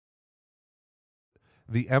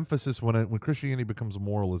the emphasis when Christianity becomes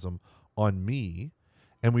moralism on me,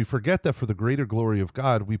 and we forget that for the greater glory of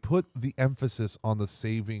God, we put the emphasis on the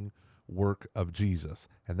saving work of Jesus,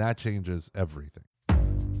 and that changes everything.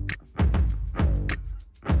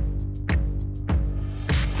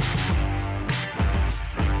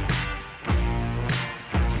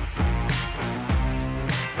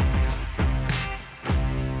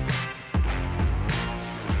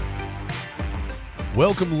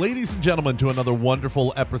 Welcome, ladies and gentlemen, to another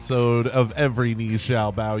wonderful episode of Every Knee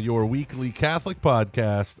Shall Bow, your weekly Catholic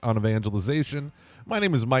podcast on evangelization. My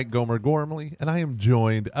name is Mike Gomer Gormley, and I am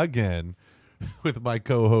joined again with my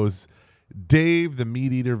co-host, Dave the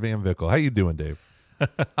Meat Eater Van Vickle. How you doing, Dave?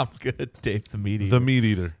 I'm good, Dave the Meat Eater. The Meat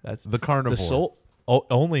Eater. That's the carnivore.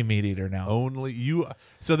 Only Meat Eater now. Only you.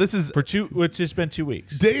 So this is For two. It's just been 2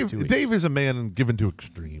 weeks. Dave. 2 weeks. Dave is a man given to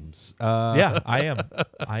extremes. Yeah, I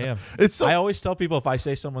am. It's so, I always tell people if I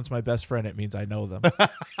say someone's my best friend, it means I know them.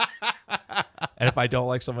 And if I don't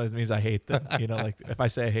like someone, it means I hate them. You know, like if I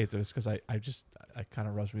say I hate them, it's because I kind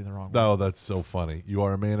of rubs me the wrong way. Oh, that's so funny. You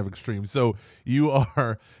are a man of extremes. So you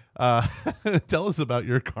are. Tell us about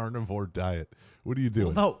your carnivore diet. What are you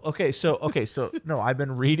doing? Well, no. I've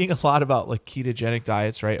been reading a lot about like ketogenic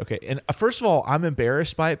diets, right? Okay, and first of all, I'm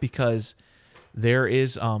embarrassed by it because there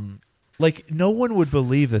is like no one would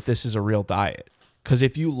believe that this is a real diet, because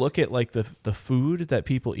if you look at like the food that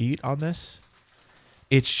people eat on this,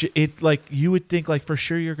 it like you would think like for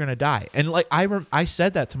sure you're gonna die. And like I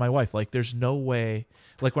said that to my wife, like there's no way.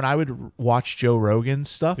 Like when I would watch Joe Rogan's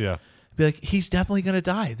stuff, Yeah. be like, he's definitely gonna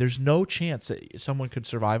die. There's no chance that someone could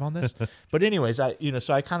survive on this. But anyways,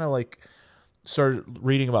 so I kind of like started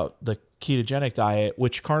reading about the ketogenic diet,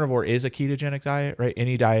 which carnivore is a ketogenic diet, right?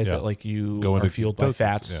 Any diet Yeah. that like you Go are into fueled by ketosis,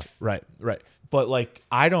 fats, yeah. right. But like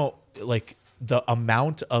I don't like the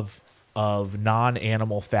amount of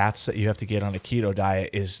non-animal fats that you have to get on a keto diet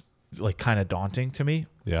is like kind of daunting to me.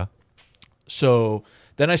 Yeah. So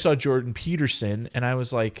then I saw Jordan Peterson, and I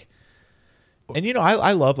was like, and you know,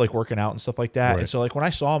 I love like working out and stuff like that. Right. And so like when I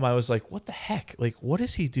saw him, I was like, what the heck? Like, what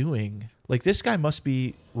is he doing? Like this guy must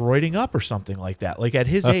be roiding up or something like that. Like at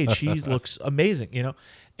his age, he looks amazing, you know?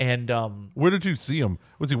 And Where did you see him?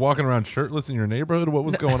 Was he walking around shirtless in your neighborhood? What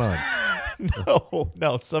was going on?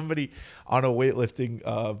 no, somebody on a weightlifting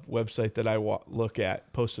website that I look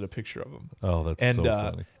at posted a picture of him. Oh, that's so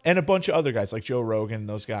funny. And a bunch of other guys like Joe Rogan and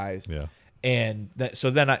those guys. Yeah. And so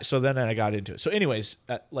then I got into it. So anyways,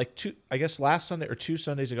 like last Sunday or 2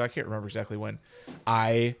 Sundays ago, I can't remember exactly when,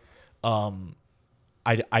 I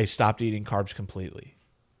stopped eating carbs completely.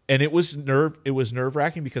 And it was nerve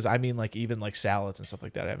wracking because I mean like even like salads and stuff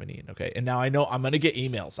like that I haven't eaten. Okay. And now I know I'm going to get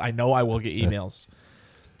emails. I know I will get emails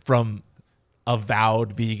from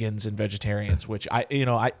avowed vegans and vegetarians, which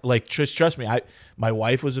I like, trust me. My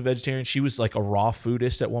wife was a vegetarian. She was like a raw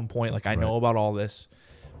foodist at one point. Like I know about all this.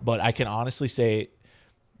 But I can honestly say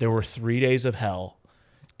there were 3 days of hell.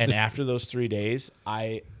 And after those 3 days,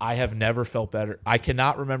 I have never felt better. I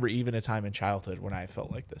cannot remember even a time in childhood when I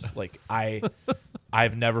felt like this. Like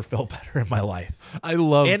I've never felt better in my life.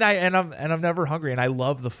 I'm never hungry, and I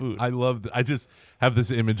love the food. I just have this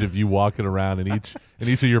image of you walking around in each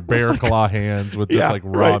of your bear claw hands with this like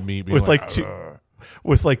raw meat being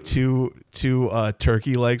with like two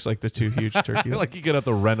turkey legs, like the two huge turkey legs. Like you get at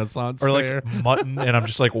the Renaissance or fair. like mutton, and I'm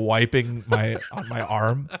just like wiping on my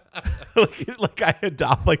arm, like I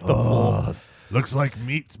adopt like the full. Looks like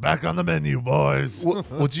meat's back on the menu, boys.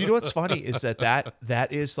 Well, do you know what's funny is that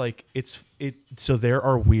is like so there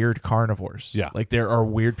are weird carnivores. Yeah. Like there are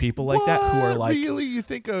weird people like that who are like, really? You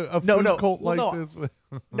think a food cult this?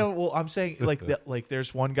 No, well, I'm saying like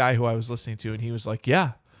there's one guy who I was listening to, and he was like,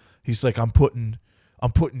 yeah, he's like, I'm putting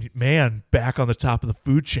man back on the top of the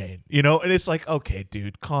food chain, you know? And it's like, okay,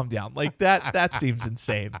 dude, calm down. Like that seems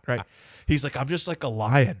insane, right? He's like, I'm just like a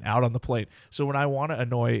lion out on the plane. So when I want to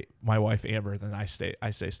annoy my wife Amber, then I say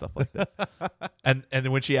stuff like that. And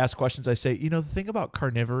then when she asks questions, I say, you know, the thing about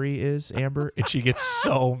carnivory is, Amber, and she gets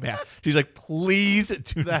so mad. She's like, please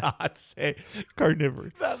do not say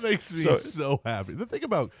carnivory. That makes me so happy. The thing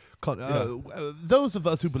about those of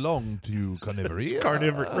us who belong to carnivory,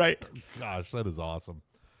 right? Gosh, that is awesome.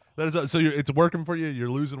 That is so. It's working for you.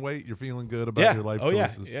 You're losing weight. You're feeling good about your life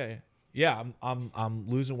choices. Yeah. I'm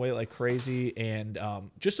losing weight like crazy, and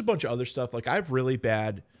just a bunch of other stuff. Like I have really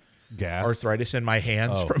bad arthritis in my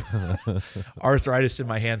hands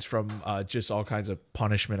from just all kinds of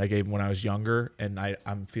punishment I gave when I was younger, and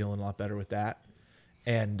I'm feeling a lot better with that.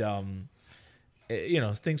 And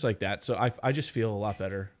things like that. So I just feel a lot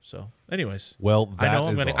better. So anyways, Well, I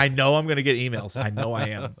know that is I know I'm gonna get emails. I know I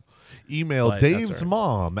am. Email But that's Dave's all right.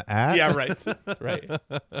 mom at. Yeah, right.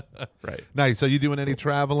 Nice. Are you doing any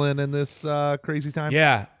traveling in this crazy time?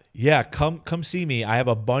 Yeah. Come see me. I have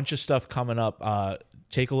a bunch of stuff coming up.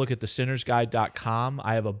 Take a look at thesinnersguide.com.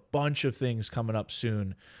 I have a bunch of things coming up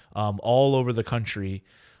soon, all over the country.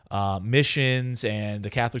 Missions and the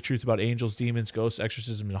Catholic truth about angels, demons, ghosts,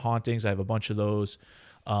 exorcism, and hauntings. I have a bunch of those.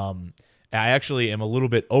 I actually am a little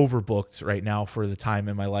bit overbooked right now for the time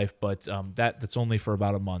in my life, but that's only for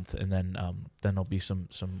about a month, and then there'll be some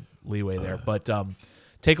leeway there. But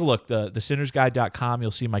take a look, thesinnersguide.com.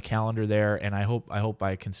 You'll see my calendar there, and I hope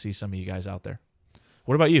I can see some of you guys out there.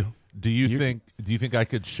 What about you? Do you think I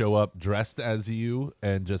could show up dressed as you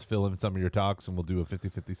and just fill in some of your talks and we'll do a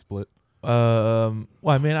 50-50 split? Well,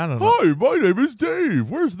 I mean, I don't know. Hi, my name is Dave.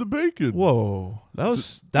 Where's the bacon? Whoa, that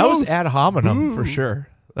was ad hominem for sure.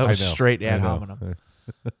 That was straight ad hominem.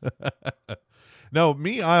 No,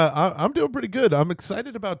 me, I'm doing pretty good. I'm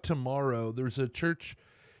excited about tomorrow. There's a church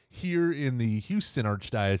here in the Houston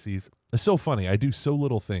Archdiocese. It's so funny. I do so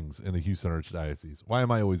little things in the Houston Archdiocese. Why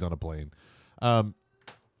am I always on a plane?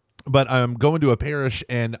 But I'm going to a parish,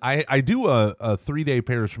 and I do a 3-day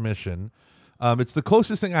parish mission. It's the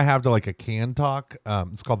closest thing I have to like a can talk.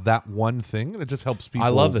 It's called That One Thing, and it just helps people. I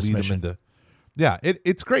love this lead them mission. into. Yeah,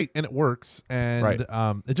 it's great, and it works, and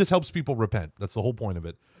it just helps people repent. That's the whole point of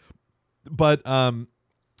it. But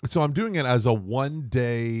so I'm doing it as a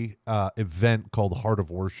 1-day event called Heart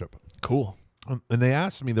of Worship. Cool. And they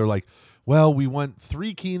asked me, they're like, well, we want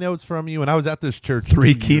 3 keynotes from you. And I was at this church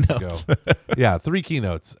 3 2 years keynotes. ago. Yeah, 3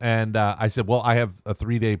 keynotes. And I said, well, I have a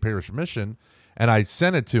 3-day parish mission. And I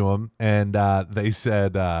sent it to them. And they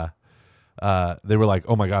said, they were like,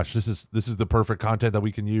 oh my gosh, this is the perfect content that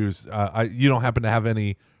we can use. You don't happen to have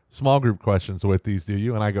any small group questions with these, do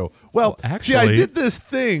you? And I go, well, actually, I did this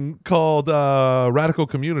thing called Radical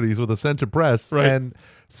Communities with Ascension Press. Right. And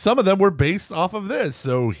some of them were based off of this.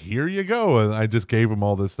 So here you go. And I just gave them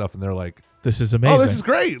all this stuff. And they're like, this is amazing. oh, this is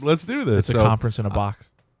great. Let's do this. It's a conference in a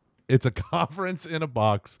box. It's a conference in a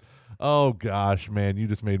box. Oh, gosh, man. You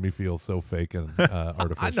just made me feel so fake and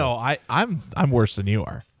artificial. I know. I'm worse than you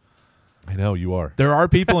are. I know you are. There are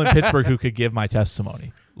people in Pittsburgh who could give my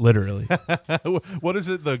testimony. Literally. What is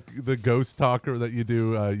it? The ghost talker that you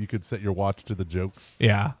do? You could set your watch to the jokes.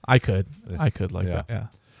 Yeah, I could that. Yeah.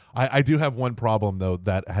 I do have one problem though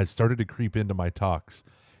that has started to creep into my talks.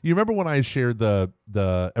 You remember when I shared the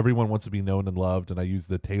everyone wants to be known and loved, and I used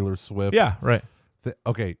the Taylor Swift? Yeah, right.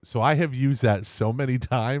 Okay, so I have used that so many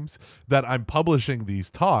times that I'm publishing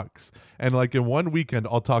these talks, and like in one weekend,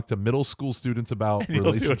 I'll talk to middle school students about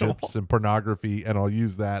relationships and pornography, and I'll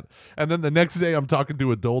use that. And then the next day, I'm talking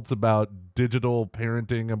to adults about digital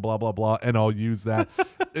parenting and blah blah blah, and I'll use that.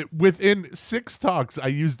 Within 6 talks, I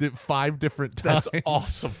used it 5 different times. That's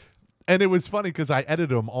awesome. And it was funny because I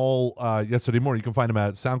edited them all yesterday morning. You can find them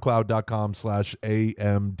at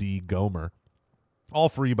soundcloud.com/AMDGomer. All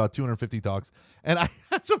free, about 250 talks. And I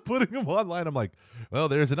had to putting them online. I'm like, well,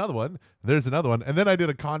 there's another one. There's another one. And then I did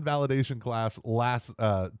a con validation class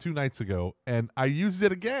 2 nights ago, and I used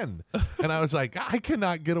it again. And I was like, I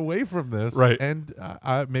cannot get away from this. Right. And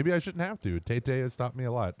maybe I shouldn't have to. Tay has taught me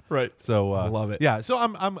a lot. Right. So I love it. Yeah. So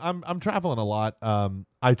I'm traveling a lot. I'm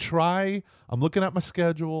looking at my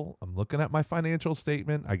schedule. I'm looking at my financial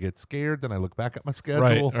statement. I get scared. Then I look back at my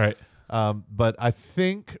schedule. Right. But I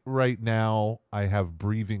think right now I have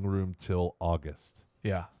breathing room till August.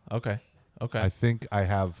 Yeah. Okay. I think I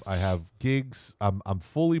have gigs. I'm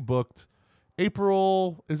fully booked.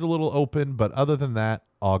 April is a little open, but other than that,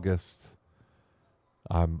 August,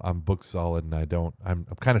 I'm booked solid, and I'm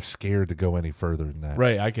kind of scared to go any further than that.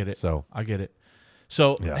 Right. I get it. So I get it.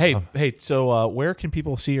 So yeah. hey. So where can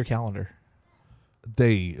people see your calendar?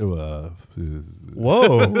 They Whoa.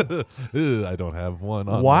 I don't have one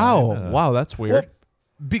on Wow, that's weird. Well,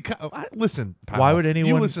 because listen, pal, why would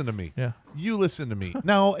anyone? You listen to me. Yeah. You listen to me.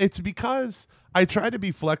 No, it's because I try to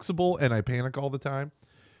be flexible and I panic all the time.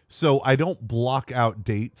 So I don't block out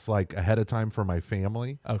dates like ahead of time for my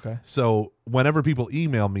family. Okay. So whenever people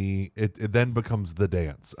email me, it then becomes the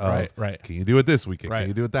dance. Right. Can you do it this weekend? Right. Can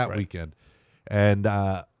you do it that weekend? And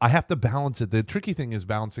I have to balance it. The tricky thing is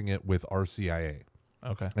balancing it with RCIA.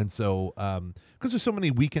 Okay. And so, because there's so many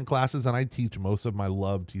weekend classes, and I teach most of my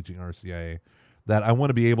love teaching RCIA, that I want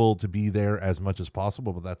to be able to be there as much as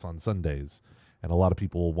possible, but that's on Sundays. And a lot of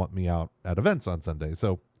people want me out at events on Sundays.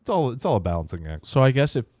 So It's all a balancing act. So I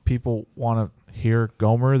guess if people want to hear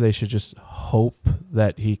Gomer, they should just hope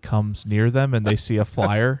that he comes near them and they see a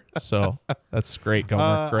flyer. So that's great,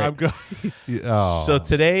 Gomer. Great. I'm going. Oh. So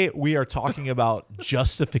today we are talking about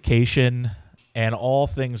justification and all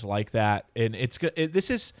things like that. And this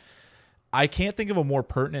is, I can't think of a more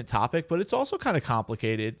pertinent topic, but it's also kind of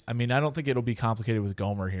complicated. I mean, I don't think it'll be complicated with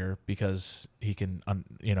Gomer here because he can,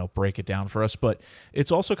 break it down for us. But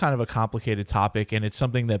it's also kind of a complicated topic, and it's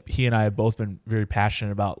something that he and I have both been very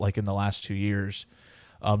passionate about, like in the last 2 years.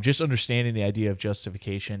 Just understanding the idea of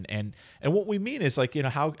justification, and what we mean is like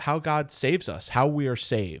how God saves us, how we are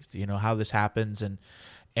saved, how this happens,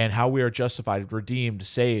 and how we are justified, redeemed,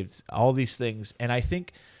 saved, all these things. And I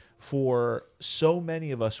think for so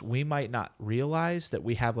many of us, we might not realize that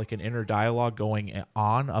we have like an inner dialogue going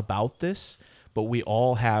on about this, but we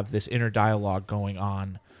all have this inner dialogue going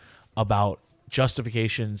on about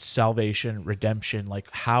justification, salvation, redemption. Like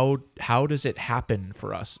how does it happen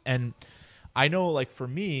for us? And I know, like for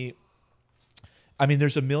me, I mean,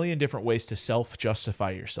 there's a million different ways to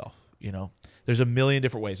self-justify yourself, There's a million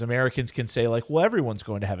different ways. Americans can say like, well, everyone's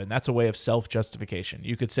going to heaven. That's a way of self-justification.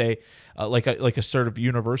 You could say like a sort of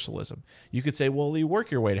universalism. You could say, well, you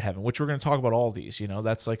work your way to heaven, which we're going to talk about all these,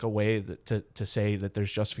 that's like a way to say that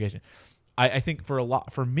there's justification. I think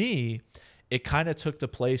for me, it kind of took the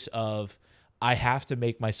place of I have to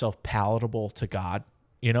make myself palatable to God,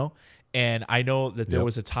 And I know that there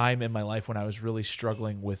was a time in my life when I was really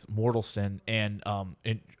struggling with mortal sin and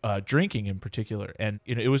drinking in particular. And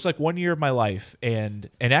it was like 1 year of my life, and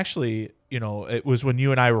actually, it was when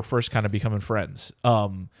you and I were first kind of becoming friends.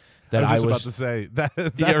 That I was about to say that's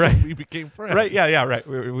right. when we became friends. Right? Yeah. Right.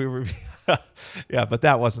 We were. Yeah, but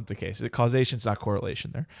that wasn't the case. Causation's not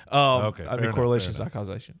correlation there. Okay. I mean, correlation's not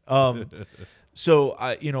causation. So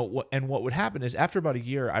and what would happen is after about a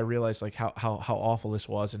year, I realized like how awful this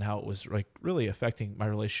was and how it was like really affecting my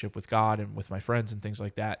relationship with God and with my friends and things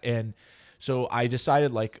like that. And so I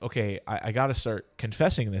decided like, okay, I got to start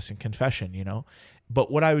confessing this in confession, But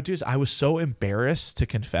what I would do is I was so embarrassed to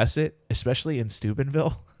confess it, especially in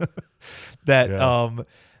Steubenville,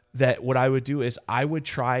 that what I would do is I would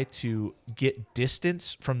try to get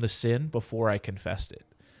distance from the sin before I confessed it.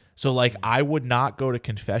 So like I would not go to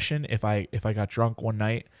confession if I got drunk one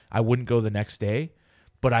night. I wouldn't go the next day,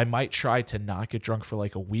 but I might try to not get drunk for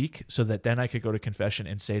like a week so that then I could go to confession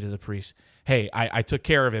and say to the priest, hey, I took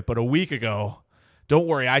care of it, but a week ago, don't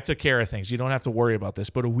worry, I took care of things. You don't have to worry about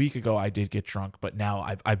this. But a week ago I did get drunk, but now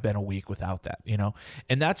I've been a week without that,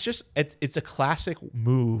 And that's just, it's a classic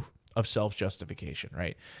move of self-justification,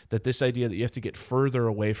 right? That this idea that you have to get further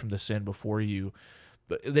away from the sin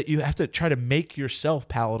that you have to try to make yourself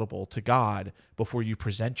palatable to God before you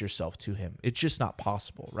present yourself to him. It's just not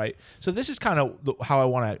possible, right? So this is kind of how I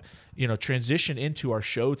want to, transition into our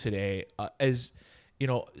show today. As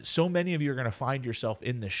so many of you are going to find yourself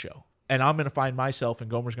in this show, and I'm going to find myself,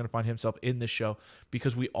 and Gomer's going to find himself in this show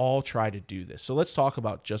because we all try to do this. So let's talk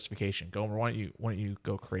about justification. Gomer, why don't you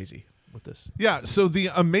go crazy with this? Yeah. So the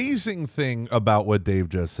amazing thing about what Dave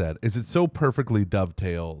just said is it so perfectly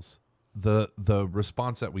dovetails the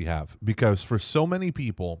response that we have, because for so many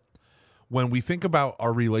people, when we think about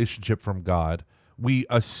our relationship from God, we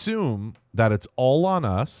assume that it's all on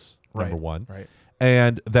us, number one, right,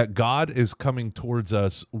 and that God is coming towards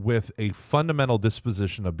us with a fundamental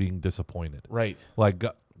disposition of being disappointed, right? Like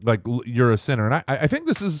you're a sinner. And I think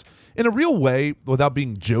this is, in a real way, without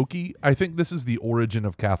being jokey, I think this is the origin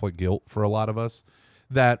of Catholic guilt for a lot of us,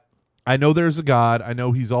 that I know there's a God. I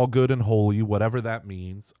know he's all good and holy, whatever that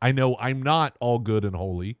means. I know I'm not all good and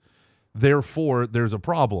holy. Therefore, there's a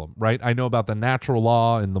problem, right? I know about the natural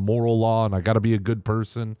law and the moral law, and I got to be a good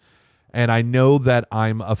person. And I know that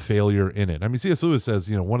I'm a failure in it. I mean, C.S. Lewis says,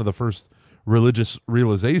 one of the first religious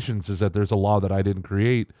realizations is that there's a law that I didn't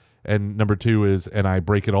create. And number two is, and I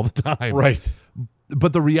break it all the time. Right.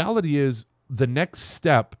 But the reality is the next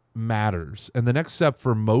step matters. And the next step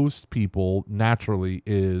for most people naturally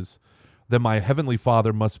is that my heavenly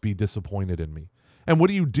Father must be disappointed in me. And what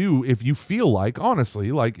do you do if you feel like,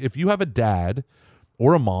 honestly, like if you have a dad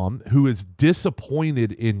or a mom who is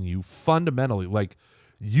disappointed in you fundamentally, like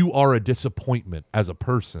you are a disappointment as a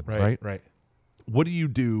person, right? Right. What do you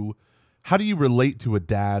do? How do you relate to a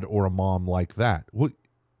dad or a mom like that?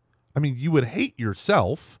 I mean, you would hate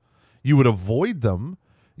yourself. You would avoid them.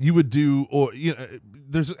 You would do, or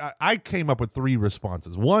I came up with 3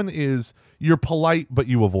 responses. One is you're polite, but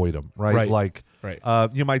you avoid them, right? Like,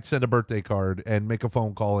 you might send a birthday card and make a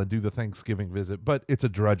phone call and do the Thanksgiving visit, but it's a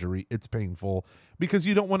drudgery. It's painful because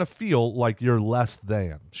you don't want to feel like you're less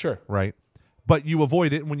than. Sure. Right? But you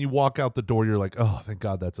avoid it, and when you walk out the door, you're like, oh, thank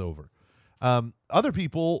God that's over. Other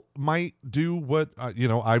people might do what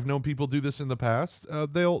I've known people do this in the past.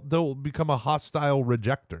 They'll become a hostile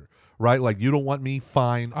rejecter, right? Like, you don't want me,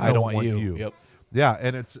 fine. I don't want you. Yep. Yeah,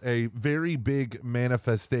 and it's a very big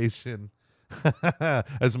manifestation.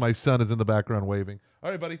 As my son is in the background waving.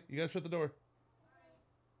 All right, buddy, you gotta shut the door.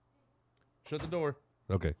 Shut the door.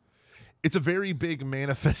 Okay. It's a very big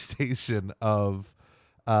manifestation of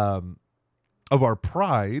our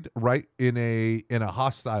pride, right? In a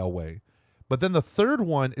hostile way. But then the third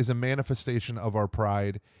one is a manifestation of our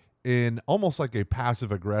pride in almost like a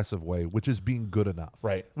passive aggressive way, which is being good enough.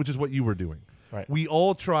 Right. Which is what you were doing. Right. We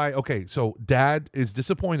all try, okay, so dad is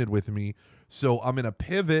disappointed with me, so I'm going to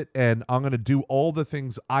pivot and I'm going to do all the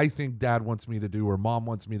things I think dad wants me to do or mom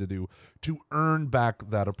wants me to do to earn back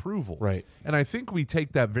that approval. Right. And I think we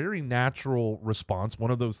take that very natural response, one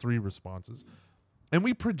of those three responses, and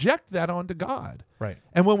we project that onto God. Right.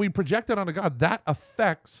 And when we project that onto God, that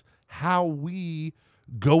affects how we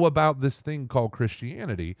go about this thing called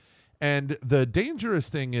Christianity. And the dangerous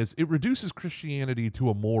thing is it reduces Christianity to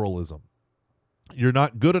a moralism. You're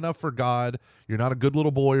not good enough for God. You're not a good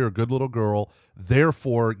little boy or a good little girl.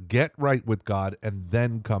 Therefore, get right with God and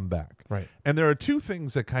then come back. Right. And there are two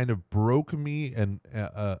things that kind of broke me and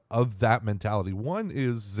of that mentality. One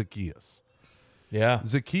is Zacchaeus. Yeah.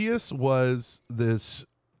 Zacchaeus was this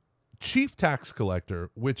chief tax collector,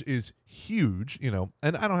 which is huge, and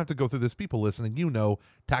I don't have to go through this. People listening,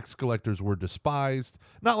 tax collectors were despised,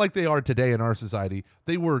 not like they are today in our society.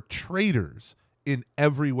 They were traitors in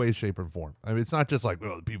every way, shape, and form. I mean, it's not just like,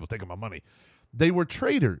 oh, the people taking my money. They were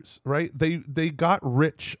traitors, right? They got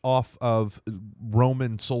rich off of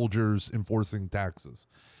Roman soldiers enforcing taxes.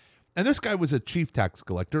 And this guy was a chief tax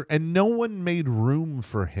collector, and no one made room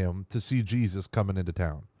for him to see Jesus coming into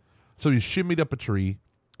town. So he shimmied up a tree,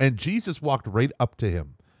 and Jesus walked right up to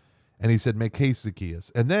him. And he said, "Make haste,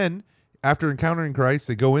 Zacchaeus." And then, after encountering Christ,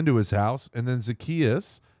 they go into his house, and then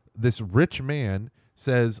Zacchaeus, this rich man,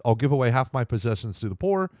 says, "I'll give away half my possessions to the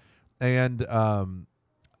poor, and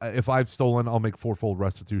if I've stolen, I'll make fourfold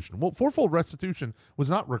restitution." Well, fourfold restitution was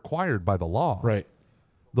not required by the law. Right.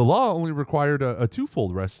 The law only required a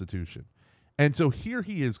twofold restitution. And so here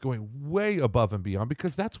he is going way above and beyond,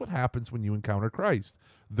 because that's what happens when you encounter Christ.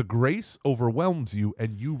 The grace overwhelms you,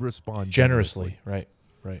 and you respond Generously. Right.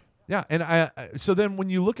 Right. Yeah, and so then when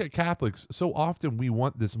you look at Catholics, so often we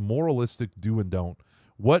want this moralistic do and don't.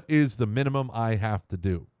 What is the minimum I have to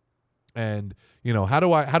do? And how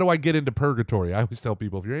do I get into purgatory? I always tell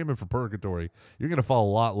people, if you're aiming for purgatory, you're going to fall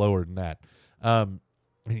a lot lower than that, and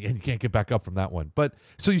you can't get back up from that one. But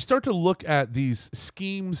so you start to look at these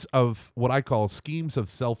schemes of what I call schemes of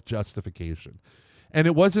self-justification. And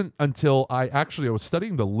it wasn't until I was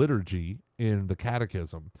studying the liturgy in the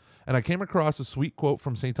Catechism, and I came across a sweet quote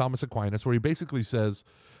from St. Thomas Aquinas where he basically says,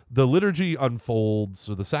 the liturgy unfolds,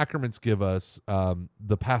 or the sacraments give us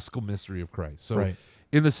the paschal mystery of Christ. So Right.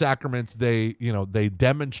 in the sacraments, they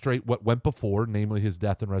demonstrate what went before, namely his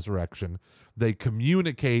death and resurrection. They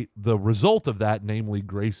communicate the result of that, namely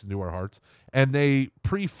grace into our hearts. And they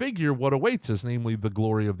prefigure what awaits us, namely the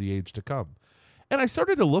glory of the age to come. And I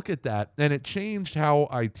started to look at that, and it changed how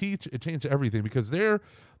I teach. It changed everything, because there,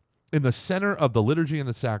 in the center of the liturgy and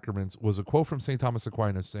the sacraments, was a quote from St. Thomas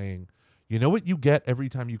Aquinas saying, "You know what you get every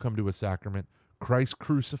time you come to a sacrament? Christ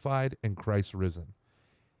crucified and Christ risen."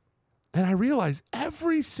 And I realized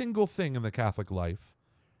every single thing in the Catholic life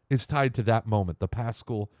is tied to that moment, the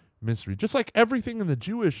paschal mystery. Just like everything in the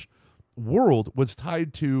Jewish world was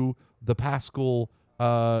tied to the paschal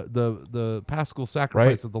the paschal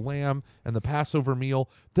sacrifice of the lamb and the Passover meal.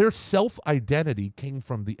 Their self-identity came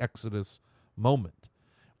from the Exodus moment.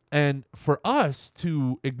 And for us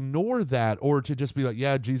to ignore that, or to just be like,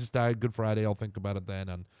 yeah, Jesus died, Good Friday, I'll think about it then,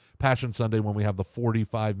 on Passion Sunday when we have the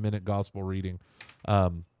 45-minute gospel reading,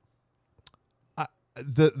 the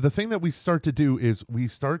thing that we start to do is we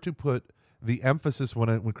start to put the emphasis,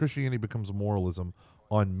 when Christianity becomes moralism,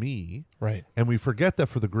 on me. Right. And we forget that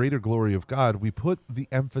for the greater glory of God, we put the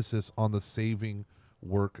emphasis on the saving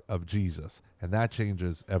work of Jesus. And that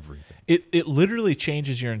changes everything. It literally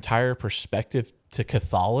changes your entire perspective to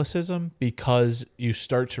Catholicism, because you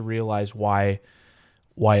start to realize why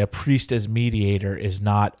a priest as mediator is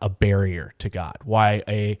not a barrier to God.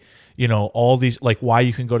 Why all these, like why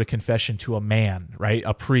you can go to confession to a man, right?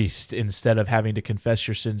 A priest, instead of having to confess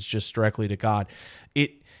your sins just directly to God.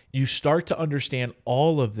 You start to understand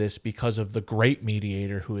all of this because of the great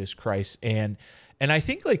mediator who is Christ. And I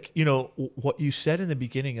think, like, what you said in the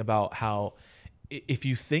beginning about how if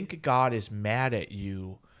you think God is mad at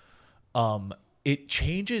you, it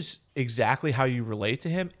changes exactly how you relate to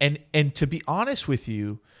him. And to be honest with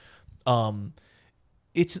you,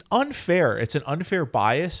 it's unfair. It's an unfair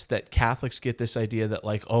bias that Catholics get this idea that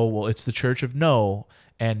like, oh, well, it's the Church of No,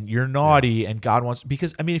 and you're naughty, and God wants,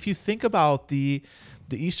 because I mean, if you think about the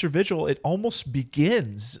Easter Vigil, it almost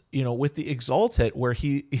begins, with the Exultet, where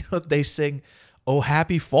they sing, "Oh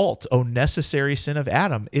happy fault, oh necessary sin of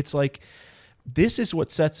Adam." It's like, this is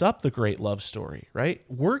what sets up the great love story, right?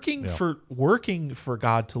 Working for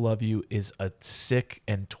God to love you is a sick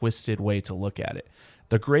and twisted way to look at it.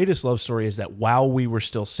 The greatest love story is that while we were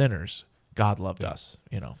still sinners, God loved us,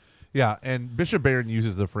 Yeah, and Bishop Barron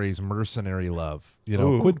uses the phrase mercenary love.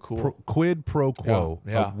 Ooh, quid pro quo.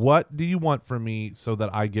 Yeah. What do you want from me so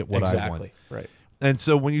that I get what I want? Exactly, right. And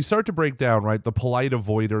so when you start to break down, right, the polite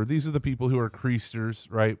avoider, these are the people who are creasters,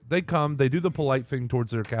 right? They come, they do the polite thing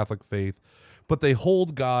towards their Catholic faith, but they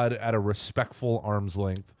hold God at a respectful arm's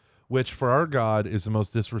length, which for our God is the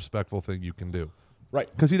most disrespectful thing you can do. Right.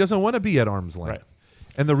 Because he doesn't want to be at arm's length. Right.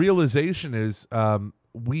 And the realization is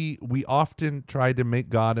we often try to make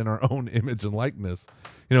God in our own image and likeness.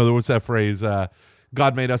 There was that phrase,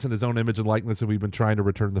 God made us in his own image and likeness, and we've been trying to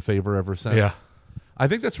return the favor ever since. Yeah. I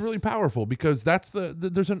think that's really powerful because that's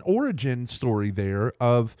there's an origin story there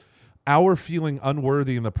of our feeling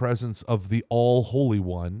unworthy in the presence of the all-holy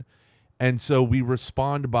one. And so we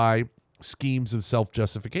respond by schemes of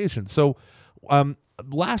self-justification. So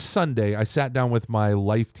last Sunday, I sat down with my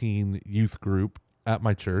Life Teen youth group at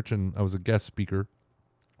my church, and I was a guest speaker.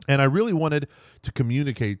 And I really wanted to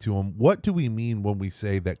communicate to them, what do we mean when we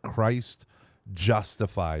say that Christ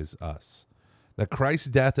justifies us? That Christ's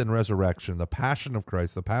death and resurrection, the passion of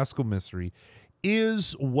Christ, the Paschal mystery,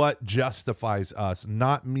 is what justifies us,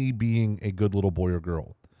 not me being a good little boy or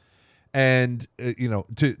girl. And,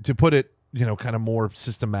 to put it, kind of more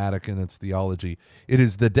systematic in its theology, it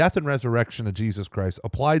is the death and resurrection of Jesus Christ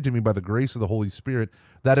applied to me by the grace of the Holy Spirit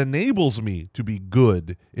that enables me to be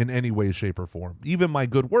good in any way, shape, or form. Even my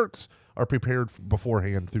good works are prepared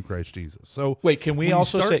beforehand through Christ Jesus. So wait, can we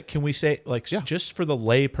say just for the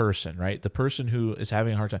lay person, right? The person who is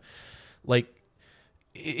having a hard time, like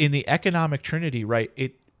in the economic Trinity, right?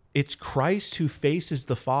 It's Christ who faces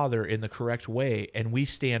the Father in the correct way, and we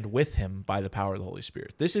stand with him by the power of the Holy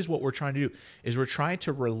Spirit. This is what we're trying to do, is we're trying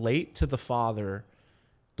to relate to the Father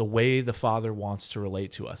the way the Father wants to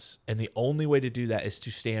relate to us. And the only way to do that is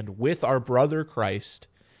to stand with our brother Christ,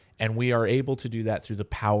 and we are able to do that through the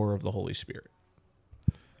power of the Holy Spirit.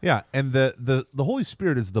 Yeah, and the Holy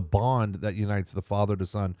Spirit is the bond that unites the Father to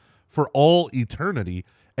Son for all eternity,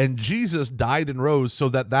 and Jesus died and rose so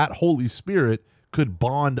that Holy Spirit could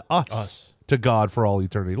bond us to God for all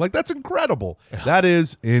eternity. Like, that's incredible. Yeah. That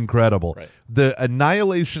is incredible. Right. The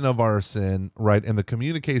annihilation of our sin, right, and the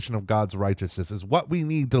communication of God's righteousness is what we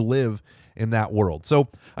need to live in that world. So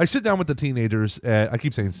I sit down with the teenagers. I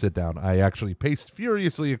keep saying sit down. I actually paced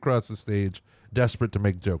furiously across the stage, desperate to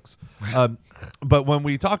make jokes. But when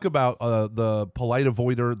we talk about the polite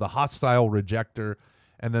avoider, the hostile rejecter,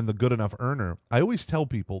 and then the good enough earner, I always tell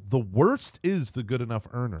people the worst is the good enough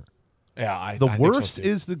earner. Yeah, I worst think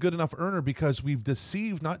so is the good enough earner, because we've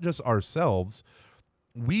deceived not just ourselves,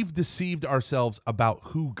 we've deceived ourselves about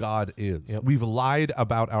who God is. Yep. We've lied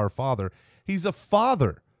about our Father. He's a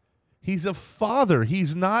father. He's a father.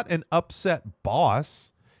 He's not an upset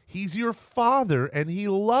boss. He's your father, and he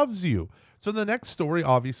loves you. So the next story,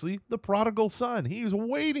 obviously, the prodigal son. He's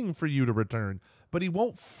waiting for you to return, but he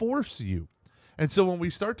won't force you. And so when we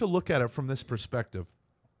start to look at it from this perspective,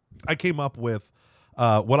 I came up with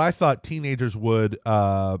what I thought teenagers would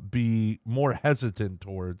be more hesitant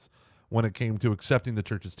towards when it came to accepting the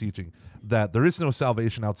church's teaching, that there is no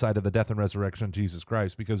salvation outside of the death and resurrection of Jesus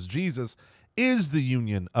Christ, because Jesus is the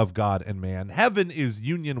union of God and man. Heaven is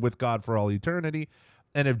union with God for all eternity.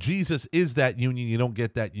 And if Jesus is that union, you don't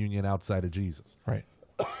get that union outside of Jesus. Right.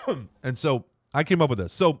 And so I came up with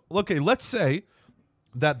this. So, okay, let's say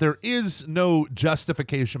that there is no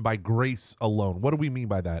justification by grace alone. What do we mean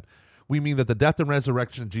by that? We mean that the death and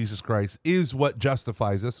resurrection of Jesus Christ is what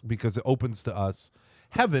justifies us, because it opens to us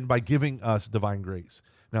heaven by giving us divine grace.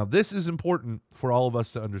 Now, this is important for all of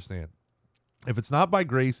us to understand. If it's not by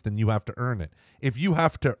grace, then you have to earn it. If you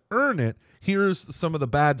have to earn it, here's some of the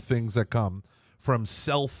bad things that come from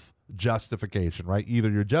self-justification, right? Either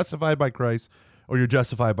you're justified by Christ or you're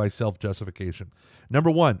justified by self-justification.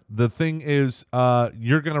 Number one, the thing is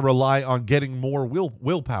you're going to rely on getting more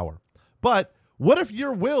willpower. But what if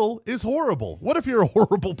your will is horrible? What if you're a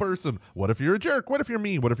horrible person? What if you're a jerk? What if you're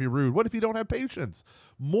mean? What if you're rude? What if you don't have patience?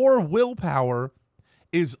 More willpower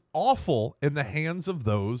is awful in the hands of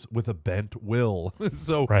those with a bent will.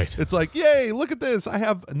 So right. It's like, yay, look at this. I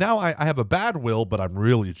have a bad will, but I'm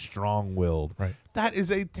really strong-willed. Right. That is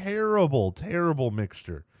a terrible, terrible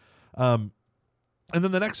mixture. And And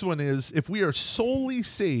then the next one is, if we are solely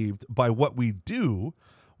saved by what we do,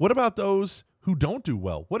 what about those who don't do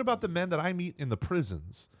well? What about the men that I meet in the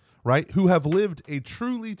prisons, right, who have lived a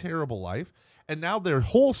truly terrible life, and now their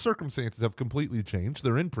whole circumstances have completely changed.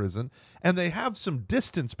 They're in prison, and they have some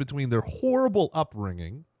distance between their horrible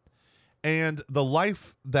upbringing and the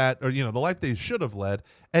life that, or, the life they should have led,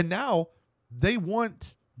 and now they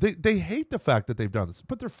want... They hate the fact that they've done this,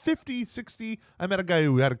 but they're 50, 60. I met a guy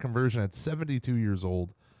who had a conversion at 72 years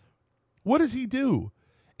old. What does he do?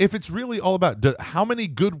 If it's really all about how many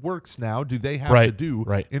good works now do they have to do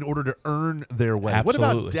in order to earn their way? Absolutely.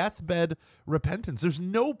 What about deathbed repentance? There's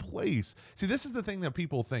no place. See, this is the thing that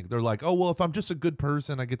people think. They're like, oh, well, if I'm just a good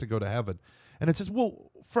person, I get to go to heaven. And it says, well,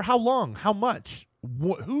 for how long? How much?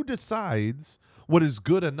 Who decides what is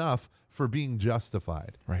good enough for being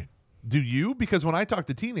justified? Right. Do you? Because when I talk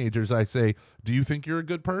to teenagers, I say, do you think you're a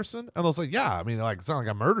good person? And they'll say, yeah. I mean, like, it's not like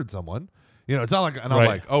I murdered someone. It's not like, and I'm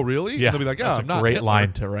like, oh, really? Yeah. And they'll be like, yeah, that's I'm a not great Hitler.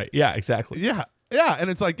 line to write. Yeah, exactly. Yeah. Yeah. And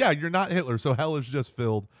it's like, yeah, you're not Hitler. So hell is just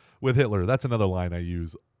filled with Hitler. That's another line I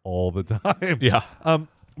use all the time. Yeah.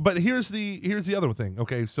 But here's the other thing.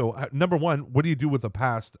 Okay. So number one, what do you do with a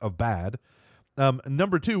past of bad?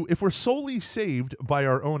 Number two, if we're solely saved by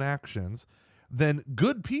our own actions, then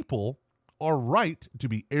good people are right to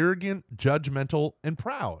be arrogant, judgmental, and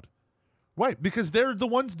proud. Right, because they're the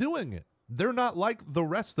ones doing it. They're not like the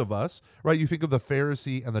rest of us, right? You think of the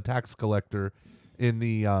Pharisee and the tax collector in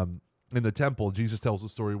the temple. Jesus tells a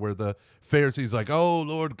story where the Pharisee's like, "Oh,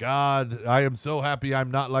 Lord God, I am so happy I'm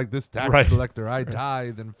not like this tax collector. I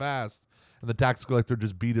tithe and fast." And the tax collector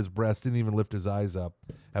just beat his breast, didn't even lift his eyes up.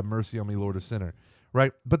 Have mercy on me, Lord, a sinner.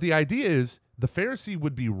 Right? But the idea is the Pharisee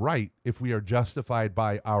would be right if we are justified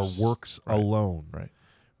by our works alone. Right.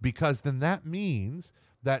 Because then that means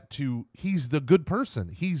that he's the good person.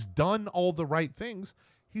 He's done all the right things.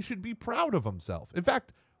 He should be proud of himself. In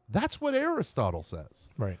fact, that's what Aristotle says.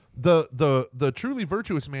 Right. The truly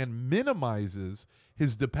virtuous man minimizes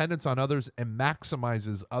his dependence on others and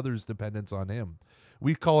maximizes others' dependence on him.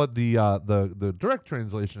 We call it the direct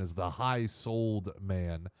translation is the high-souled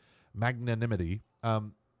man, magnanimity.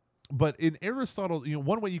 But in Aristotle,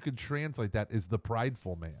 one way you could translate that is the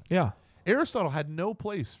prideful man. Yeah. Aristotle had no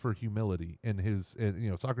place for humility in his,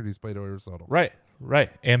 Socrates, Plato, Aristotle.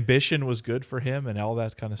 Right. Ambition was good for him and all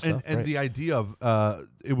that kind of stuff. And the idea of,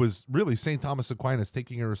 it was really St. Thomas Aquinas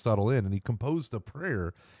taking Aristotle in, and he composed a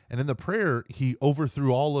prayer. And in the prayer, he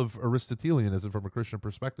overthrew all of Aristotelianism from a Christian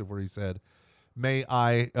perspective, where he said,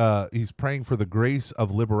 he's praying for the grace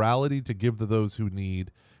of liberality to give to those who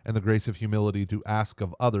need, and the grace of humility to ask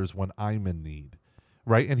of others when I'm in need.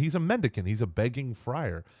 Right? And he's a mendicant. He's a begging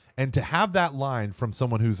friar. And to have that line from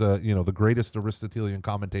someone who's the greatest Aristotelian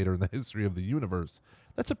commentator in the history of the universe,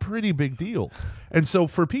 that's a pretty big deal. And so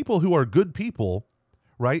for people who are good people,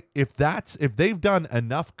 right, if they've done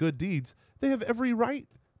enough good deeds, they have every right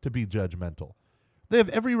to be judgmental. They have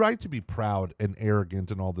every right to be proud and arrogant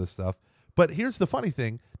and all this stuff. But here's the funny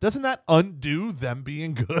thing. Doesn't that undo them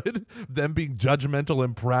being good? Them being judgmental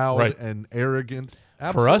and proud and arrogant?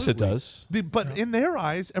 Absolutely. For us, it does. But in their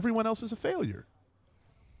eyes, everyone else is a failure.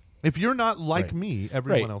 If you're not like me,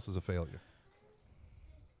 everyone else is a failure.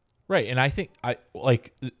 Right. And I think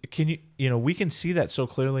we can see that so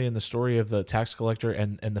clearly in the story of the tax collector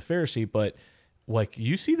and the Pharisee, but like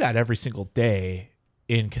you see that every single day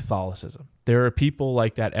in Catholicism. There are people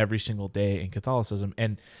like that every single day in Catholicism.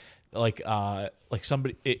 And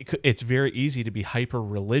somebody, it's very easy to be hyper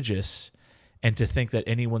religious and to think that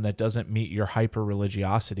anyone that doesn't meet your hyper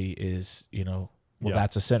religiosity is,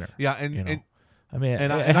 that's a sinner. Yeah, and it I would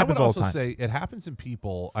happens all the time. say it happens in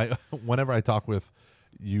people. Whenever I talk with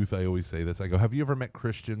youth, I always say this. I go, "Have you ever met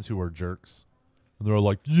Christians who are jerks?" And they're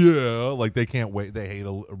like, "Yeah," like they can't wait. They hate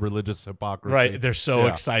a religious hypocrisy. Right? They're so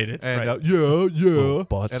excited. And yeah.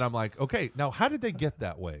 And I'm like, okay, now how did they get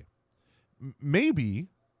that way? Maybe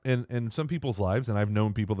in some people's lives, and I've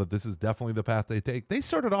known people that this is definitely the path they take. They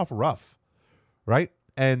started off rough. Right?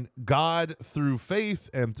 And God, through faith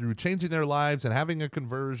and through changing their lives and having a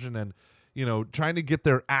conversion and, trying to get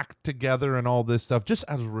their act together and all this stuff, just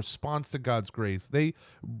as a response to God's grace, they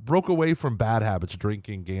broke away from bad habits,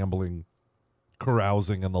 drinking, gambling,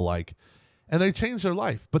 carousing, and the like, and they changed their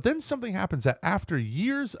life. But then something happens that after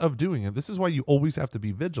years of doing it, this is why you always have to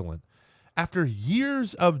be vigilant. After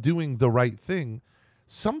years of doing the right thing,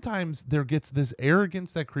 sometimes there gets this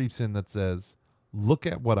arrogance that creeps in that says, look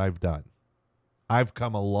at what I've done. I've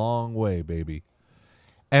come a long way, baby.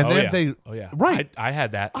 And right. I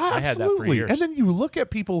had that. Absolutely. I had that for years. And then you look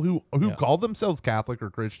at people who call themselves Catholic or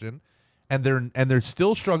Christian, and they're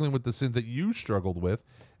still struggling with the sins that you struggled with,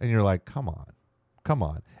 and you're like, come on. Come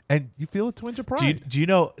on. And you feel a twinge of pride. Do you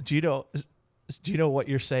know what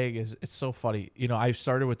you're saying is, it's so funny. You know, I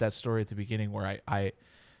started with that story at the beginning where I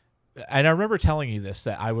remember telling you this,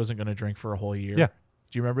 that I wasn't going to drink for a whole year. Yeah.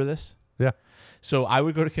 Do you remember this? Yeah. So I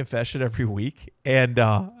would go to confession every week, and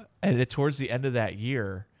towards the end of that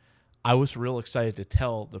year, I was real excited to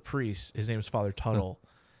tell the priest, his name is Father Tuttle,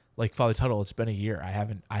 like, Father Tuttle, it's been a year. I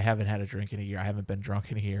haven't had a drink in a year. I haven't been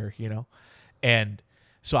drunk in a year, you know? And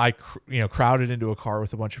so I, crowded into a car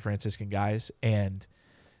with a bunch of Franciscan guys. And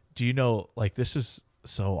do you know, like, this is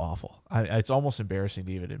so awful. It's almost embarrassing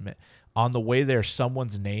to even admit. On the way there,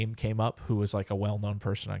 someone's name came up who was like a well-known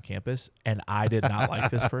person on campus, and I did not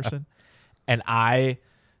like this person. And I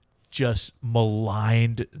just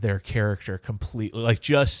maligned their character completely, like,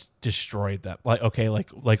 just destroyed them. Like, okay, like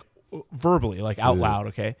verbally, like, out loud,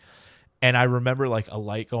 okay? And I remember, like, a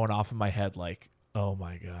light going off in my head, like, oh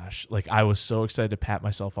my gosh. Like, I was so excited to pat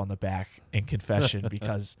myself on the back in confession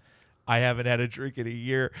because I haven't had a drink in a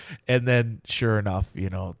year. And then sure enough,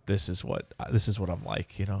 this is what I'm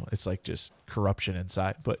like, it's like just corruption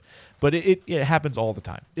inside, but it happens all the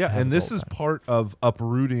time. Yeah. And this is part of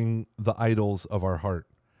uprooting the idols of our heart,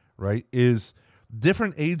 right? Is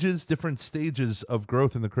different ages, different stages of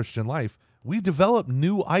growth in the Christian life. We develop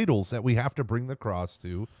new idols that we have to bring the cross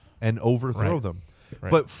to and overthrow them. Right.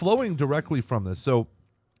 But flowing directly from this, so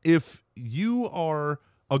if you are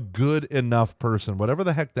a good enough person, whatever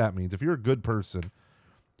the heck that means, if you're a good person,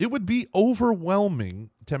 it would be overwhelming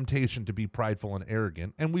temptation to be prideful and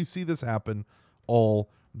arrogant. And we see this happen all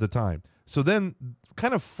the time. So then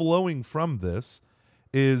kind of flowing from this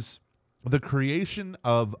is the creation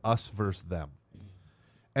of us versus them.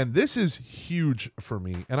 And this is huge for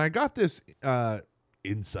me. And I got this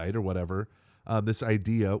insight or whatever, this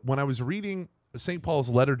idea when I was reading St. Paul's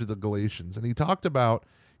letter to the Galatians. And he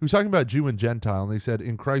was talking about Jew and Gentile. And they said,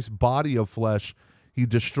 in Christ's body of flesh, he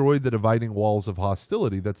destroyed the dividing walls of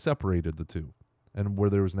hostility that separated the two. And where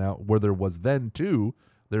there was then two,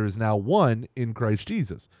 there is now one in Christ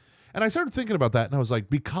Jesus. And I started thinking about that. And I was like,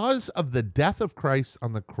 because of the death of Christ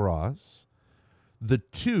on the cross, the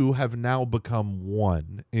two have now become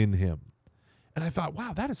one in him. And I thought,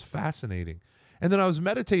 wow, that is fascinating. And then I was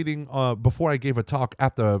meditating before I gave a talk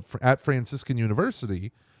at Franciscan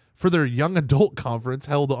University for their young adult conference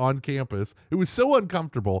held on campus. It was so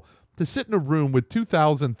uncomfortable to sit in a room with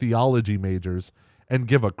 2,000 theology majors and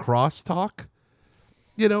give a cross talk.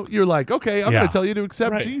 You're like, okay, I'm going to tell you to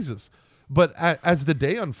accept Jesus. But as the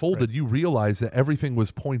day unfolded, you realize that everything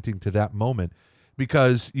was pointing to that moment.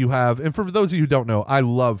 Because you have, and for those of you who don't know, I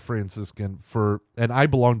love Franciscan and I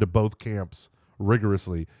belong to both camps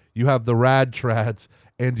rigorously. You have the rad trads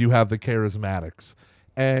and you have the charismatics.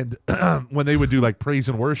 And when they would do like praise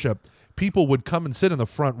and worship, people would come and sit in the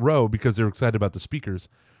front row because they're excited about the speakers.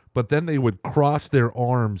 But then they would cross their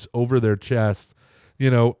arms over their chest,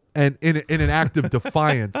 and in an act of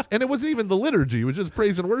defiance. And it wasn't even the liturgy, it was just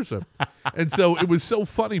praise and worship. And so it was so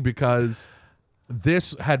funny because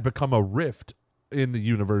this had become a rift in the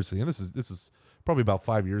university, and this is probably about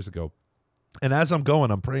 5 years ago. And as I'm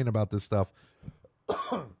going, I'm praying about this stuff.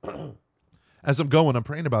 And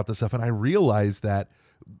I realized that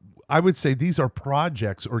I would say these are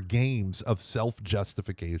projects or games of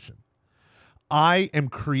self-justification. I am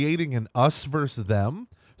creating an us versus them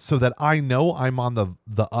so that I know I'm on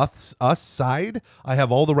the us side. I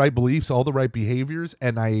have all the right beliefs, all the right behaviors,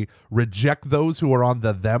 and I reject those who are on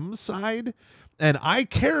the them side. And I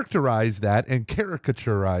characterize that and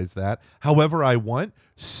caricaturize that however I want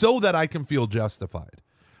so that I can feel justified.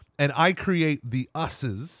 And I create the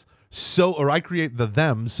us's or I create the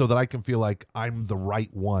them so that I can feel like I'm the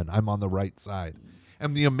right one. I'm on the right side.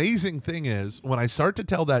 And the amazing thing is when I start to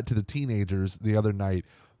tell that to the teenagers the other night,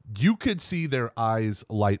 you could see their eyes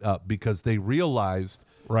light up because they realized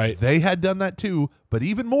they had done that too. But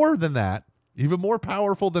even more than that, even more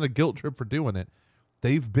powerful than a guilt trip for doing it,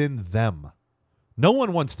 they've been them. No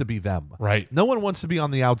one wants to be them. Right. No one wants to be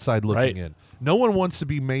on the outside looking in. No one wants to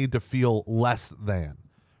be made to feel less than.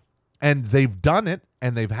 And they've done it,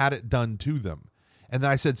 and they've had it done to them. And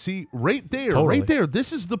then I said, see, right there,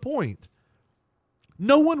 this is the point.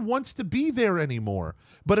 No one wants to be there anymore.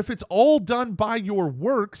 But if it's all done by your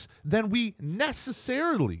works, then we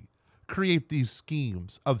necessarily create these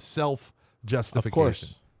schemes of self-justification. Of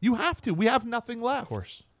course. You have to. We have nothing left. Of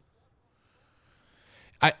course.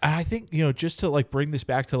 I think, just to like bring this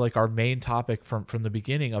back to like our main topic from the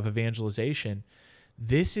beginning of evangelization,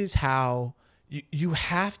 this is how you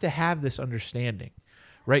have to have this understanding,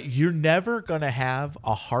 right? You're never going to have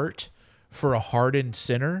a heart for a hardened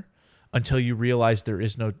sinner until you realize there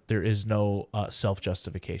is no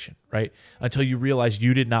self-justification, right? Until you realize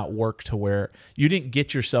you did not work to where you didn't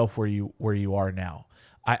get yourself where you are now.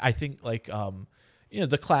 I think like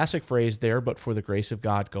the classic phrase "there, but for the grace of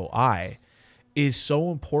God go I" is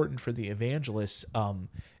so important for the evangelists. And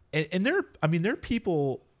there are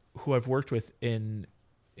people who I've worked with in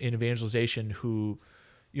evangelization who,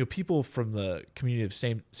 people from the community of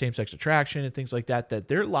same-sex attraction and things like that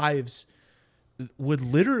their lives would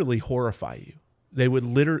literally horrify you. They would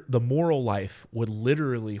the moral life would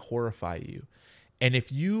literally horrify you. And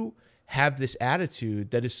if you have this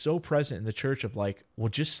attitude that is so present in the church of like, well,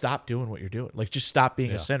 just stop doing what you're doing. Like, just stop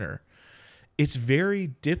being a sinner. It's very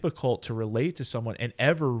difficult to relate to someone and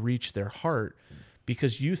ever reach their heart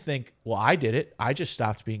because you think, well, I did it. I just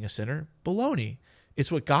stopped being a sinner. Baloney.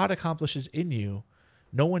 It's what God accomplishes in you.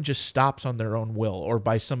 No one just stops on their own will or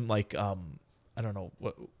by some like, I don't know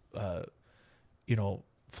what,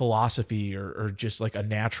 philosophy or just like a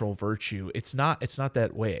natural virtue. It's not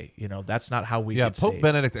that way. That's not how we get Pope saved.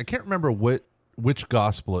 Benedict, I can't remember which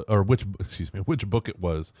gospel or which book it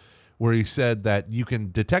was where he said that you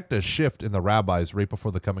can detect a shift in the rabbis right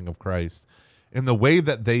before the coming of Christ in the way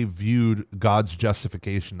that they viewed God's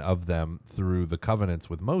justification of them through the covenants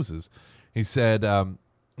with Moses. He said, in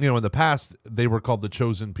the past, they were called the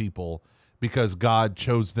chosen people because God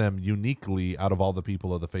chose them uniquely out of all the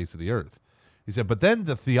people of the face of the earth. He said, but then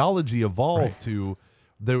the theology evolved to,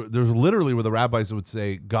 there's literally where the rabbis would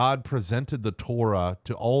say, God presented the Torah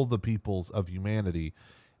to all the peoples of humanity,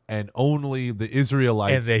 and only the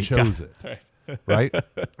Israelites chose it. Right?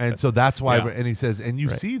 And so that's why, and he says, and you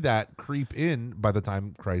see that creep in by the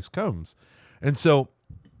time Christ comes. And so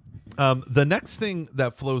the next thing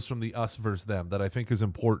that flows from the us versus them that I think is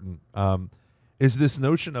important is this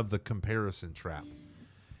notion of the comparison trap.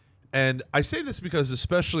 And I say this because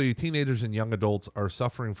especially teenagers and young adults are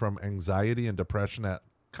suffering from anxiety and depression at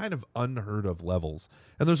kind of unheard of levels.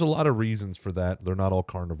 And there's a lot of reasons for that. They're not all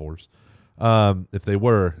carnivores. If they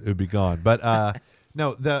were, it would be gone. But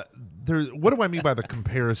no, what do I mean by the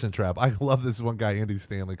comparison trap? I love this one guy, Andy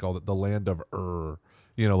Stanley, called it the land of Ur.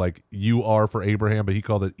 Like UR for Abraham, but he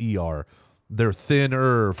called it ER. They're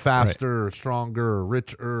thinner, faster, stronger,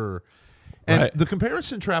 richer. And the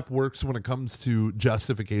comparison trap works when it comes to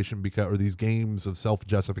justification or these games of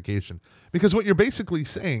self-justification. Because what you're basically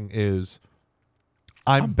saying is,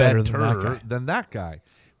 I'm better than that guy.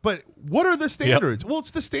 But what are the standards? Well,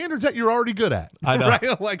 it's the standards that you're already good at. I know.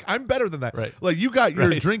 Right? Like, I'm better than that. Right. Like, you got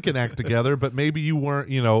your drinking act together, but maybe you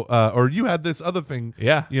weren't, or you had this other thing,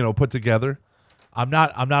 put together. I'm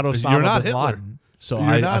not Osama You're not bin Hitler. Laden. So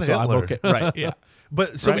You're not so Hitler. I'm okay. Right. Yeah.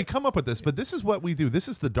 But so we come up with this, but this is what we do. This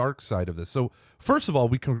is the dark side of this. So first of all,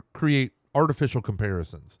 we can create artificial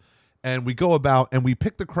comparisons, and we go about and we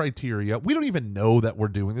pick the criteria. We don't even know that we're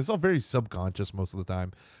doing this. It's all very subconscious most of the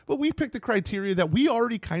time, but we pick the criteria that we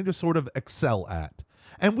already kind of sort of excel at.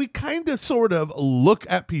 And we kind of sort of look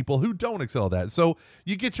at people who don't excel at that. So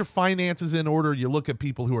you get your finances in order. You look at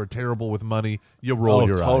people who are terrible with money. You roll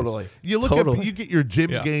your eyes. You look at you get your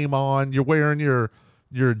gym game on. You're wearing your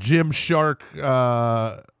Gymshark.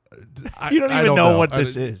 You don't even know what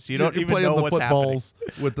this is. You don't even know the what's footballs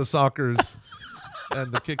happening with the soccers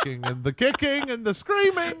and the kicking and the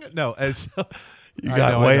screaming. No, and so you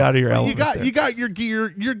got way out of your element. You got your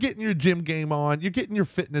gear. You're getting your gym game on. You're getting your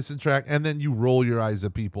fitness in track, and then you roll your eyes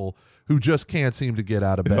at people who just can't seem to get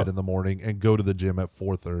out of bed in the morning and go to the gym at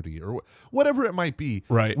 4:30 or whatever it might be.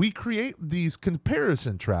 Right. We create these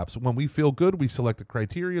comparison traps. When we feel good, we select a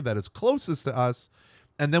criteria that is closest to us,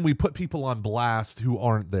 and then we put people on blast who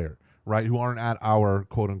aren't there, right? Who aren't at our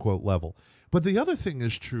quote unquote level. But the other thing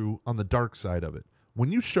is true on the dark side of it.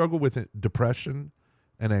 When you struggle with depression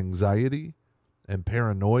and anxiety and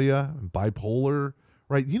paranoia and bipolar,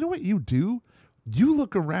 right? You know what you do? You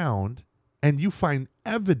look around and you find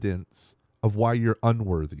evidence of why you're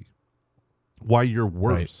unworthy, why you're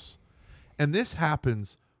worse. Right. And this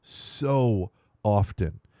happens so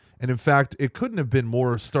often. And in fact, it couldn't have been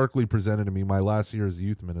more starkly presented to me my last year as a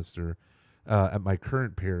youth minister at my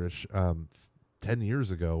current parish 10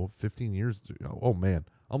 years ago, 15 years ago. Oh, man,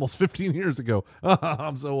 almost 15 years ago.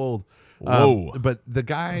 I'm so old. Whoa. But the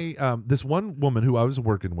guy, this one woman who I was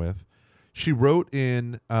working with, she wrote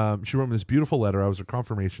me this beautiful letter. I was her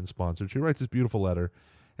confirmation sponsor. She writes this beautiful letter,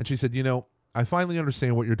 and she said, I finally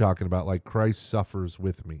understand what you're talking about, like Christ suffers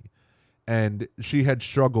with me. And she had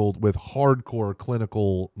struggled with hardcore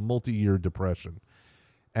clinical multi-year depression.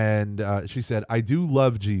 And she said, I do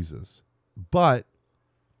love Jesus, but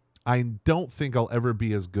I don't think I'll ever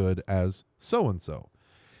be as good as so-and-so.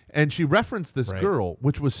 And she referenced this girl,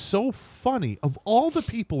 which was so funny. Of all the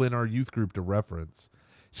people in our youth group to reference,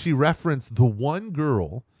 she referenced the one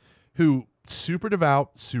girl who super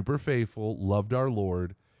devout, super faithful, loved our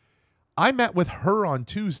Lord. I met with her on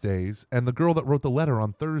Tuesdays and the girl that wrote the letter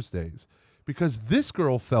on Thursdays because this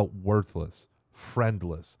girl felt worthless,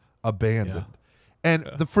 friendless, abandoned.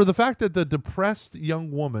 And for the fact that the depressed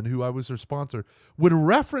young woman who I was her sponsor would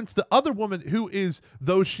reference the other woman who is,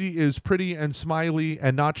 though she is pretty and smiley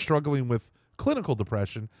and not struggling with clinical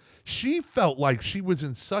depression, she felt like she was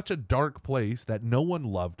in such a dark place that no one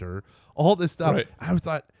loved her, all this stuff. Right. I was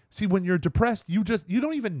thought, see, when you're depressed, you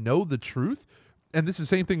don't even know the truth. And this is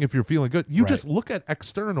the same thing if you're feeling good. You just look at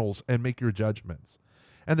externals and make your judgments.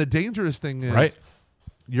 And the dangerous thing is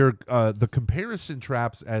the comparison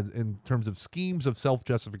traps in terms of schemes of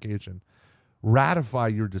self-justification ratify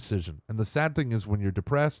your decision. And the sad thing is when you're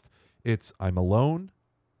depressed, it's I'm alone,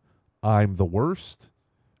 I'm the worst,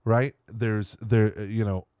 right?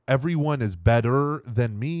 Everyone is better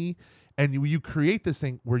than me. And you create this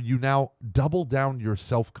thing where you now double down your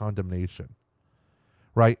self-condemnation,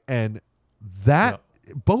 right? And that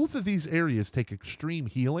both of these areas take extreme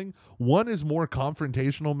healing. One is more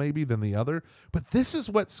confrontational maybe than the other, but this is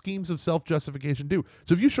what schemes of self-justification do.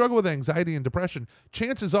 So if you struggle with anxiety and depression,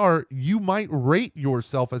 chances are you might rate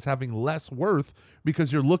yourself as having less worth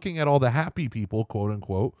because you're looking at all the happy people, quote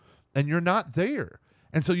unquote, and you're not there.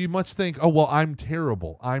 And so you must think, oh, well, I'm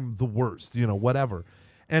terrible. I'm the worst, whatever.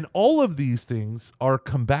 And all of these things are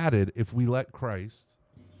combated if we let Christ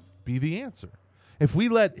be the answer. If we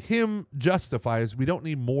let him justify us, we don't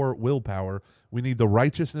need more willpower. We need the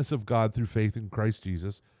righteousness of God through faith in Christ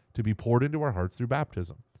Jesus to be poured into our hearts through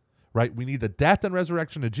baptism, right? We need the death and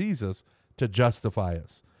resurrection of Jesus to justify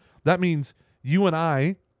us. That means you and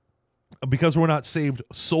I, because we're not saved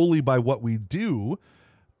solely by what we do,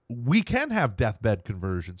 we can have deathbed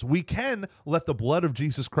conversions. We can let the blood of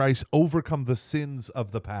Jesus Christ overcome the sins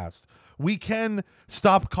of the past. We can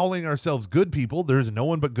stop calling ourselves good people. There's no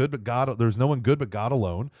one but good but God. There's no one good but God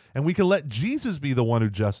alone. And we can let Jesus be the one who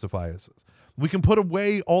justifies us. We can put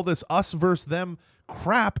away all this us versus them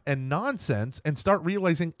crap and nonsense and start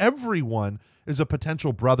realizing everyone is a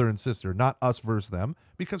potential brother and sister, not us versus them,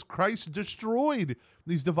 because Christ destroyed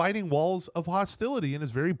these dividing walls of hostility in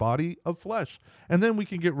his very body of flesh. And then we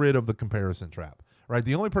can get rid of the comparison trap, right?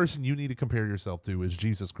 The only person you need to compare yourself to is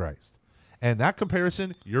Jesus Christ. And that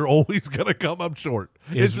comparison, you're always going to come up short.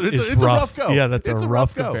 It's a rough go. Yeah, it's a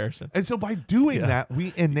rough comparison. And so by doing that,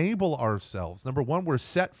 we enable ourselves. Number one, we're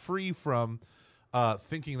set free from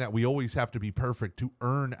thinking that we always have to be perfect to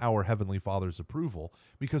earn our Heavenly Father's approval,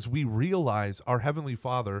 because we realize our Heavenly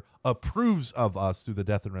Father approves of us through the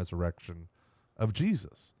death and resurrection of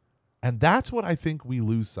Jesus. And that's what I think we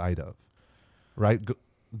lose sight of, right?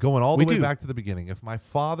 Going all the way back to the beginning. If my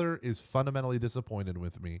Father is fundamentally disappointed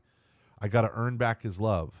with me, I got to earn back his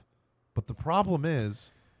love. But the problem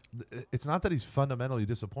is, it's not that he's fundamentally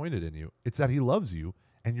disappointed in you. It's that he loves you,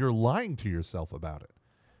 and you're lying to yourself about it.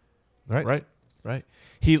 Right? Right.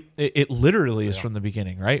 It literally is from the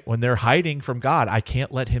beginning, right? When they're hiding from God, I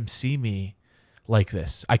can't let him see me like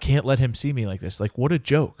this. I can't let him see me like this. Like, what a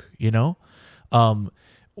joke,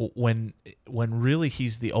 when really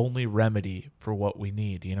he's the only remedy for what we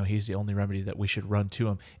need. He's the only remedy that we should run to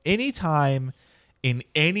him. Anytime in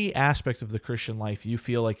any aspect of the Christian life you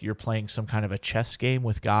feel like you're playing some kind of a chess game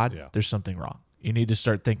with God, there's something wrong. You need to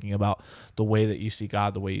start thinking about the way that you see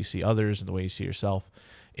God, the way you see others, and the way you see yourself.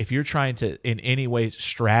 If you're trying to in any way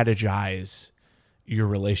strategize your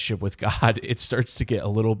relationship with God, it starts to get a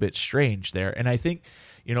little bit strange there. And I think,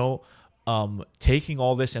 taking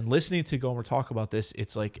all this and listening to Gomer talk about this,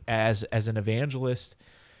 it's like as an evangelist,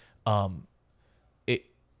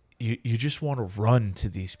 you just want to run to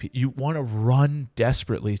these people. You want to run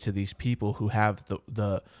desperately to these people who have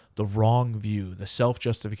the wrong view, the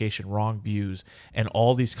self-justification, wrong views, and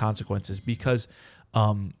all these consequences, because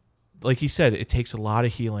like he said, it takes a lot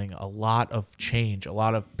of healing, a lot of change, a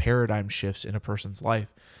lot of paradigm shifts in a person's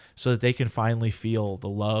life so that they can finally feel the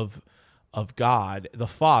love of God, the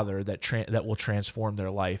Father, that will transform their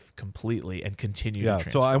life completely and continue to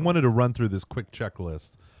transform. So I wanted to run through this quick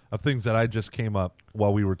checklist of things that I just came up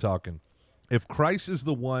while we were talking. If Christ is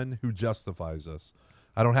the one who justifies us,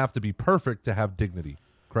 I don't have to be perfect to have dignity.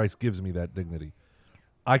 Christ gives me that dignity.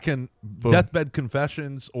 I can, deathbed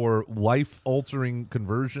confessions or life-altering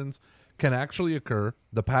conversions can actually occur.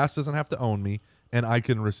 The past doesn't have to own me, and I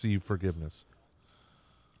can receive forgiveness.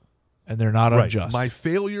 And they're not unjust. My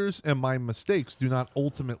failures and my mistakes do not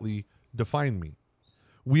ultimately define me.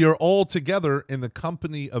 We are all together in the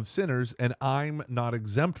company of sinners, and I'm not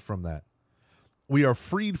exempt from that. We are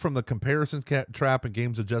freed from the comparison trap and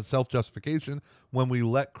games of self-justification when we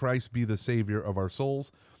let Christ be the Savior of our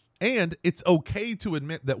souls. And it's okay to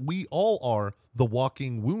admit that we all are the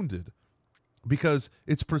walking wounded, because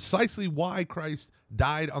it's precisely why Christ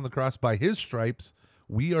died on the cross. By his stripes,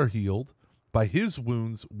 we are healed. By his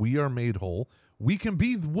wounds, we are made whole. We can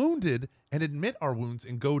be wounded and admit our wounds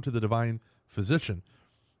and go to the divine physician.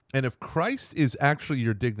 And if Christ is actually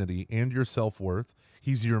your dignity and your self-worth,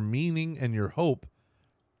 he's your meaning and your hope,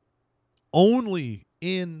 only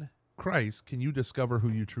in Christ can you discover who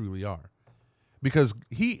you truly are. Because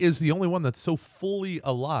he is the only one that's so fully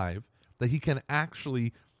alive that he can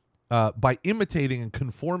actually, by imitating and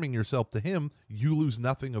conforming yourself to him, you lose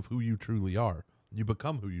nothing of who you truly are. You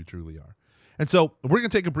become who you truly are. And so we're going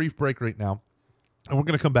to take a brief break right now, and we're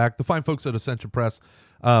going to come back. The fine folks at Ascension Press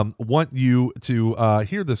want you to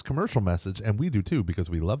hear this commercial message, and we do too because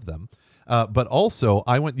we love them. But also,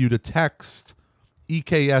 I want you to text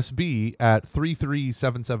EKSB at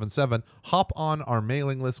 33777. Hop on our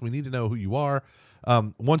mailing list. We need to know who you are.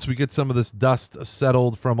 Once we get some of this dust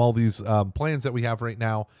settled from all these plans that we have right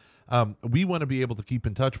now, we want to be able to keep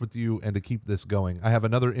in touch with you and to keep this going. I have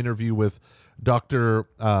another interview with Dr.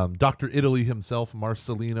 Italy himself,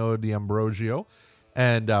 Marcelino D'Ambrosio,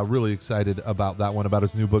 and really excited about that one, about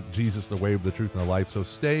his new book, Jesus, the Way, the Truth, and the Life. So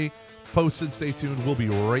stay posted, stay tuned. We'll be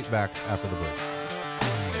right back after the break.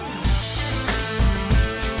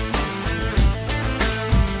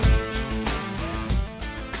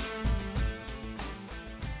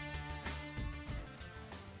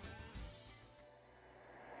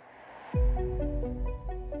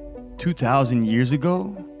 2,000 years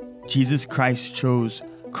ago, Jesus Christ chose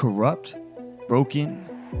corrupt,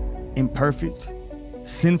 broken, imperfect,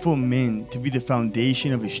 sinful men to be the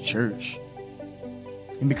foundation of his church.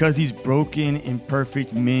 And because these broken,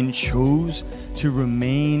 imperfect men chose to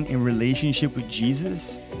remain in relationship with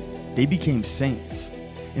Jesus, they became saints.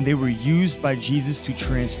 And they were used by Jesus to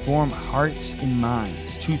transform hearts and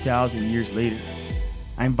minds 2,000 years later.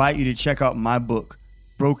 I invite you to check out my book,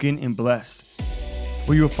 Broken and Blessed,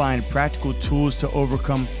 where you'll find practical tools to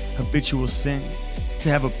overcome habitual sin, to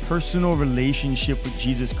have a personal relationship with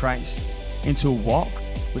Jesus Christ, and to walk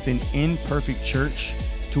with an imperfect church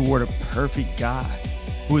toward a perfect God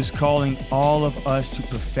who is calling all of us to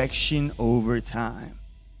perfection over time.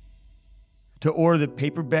 To order the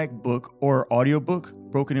paperback book or audiobook,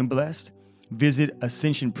 Broken and Blessed, visit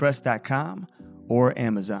ascensionpress.com or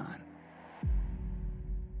Amazon.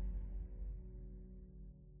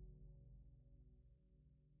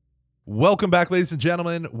 Welcome back, ladies and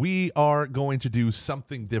gentlemen. We are going to do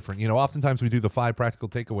something different. You know, oftentimes we do the 5 practical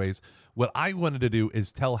takeaways. What I wanted to do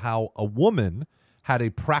is tell how a woman had a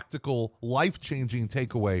practical, life-changing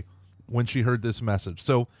takeaway when she heard this message.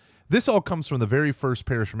 So this all comes from the very first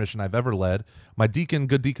parish mission I've ever led. My deacon,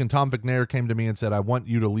 good deacon Tom McNair, came to me and said, I want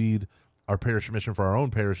you to lead our parish mission for our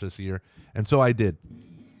own parish this year. And so I did.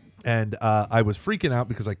 And I was freaking out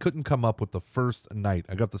because I couldn't come up with the first night.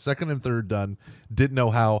 I got the second and third done, didn't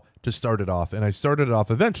know how to start it off. And I started it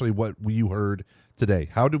off eventually what you heard today.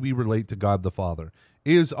 How do we relate to God the Father?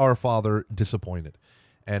 Is our Father disappointed?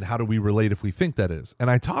 And how do we relate if we think that is?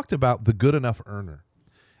 And I talked about the good enough earner.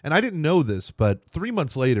 And I didn't know this, but 3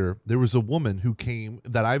 months later, there was a woman who came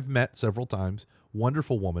that I've met several times,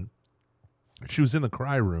 wonderful woman. She was in the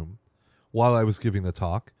cry room while I was giving the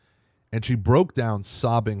talk. And she broke down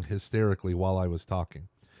sobbing hysterically while I was talking.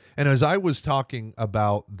 And as I was talking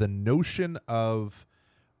about the notion of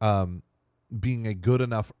being a good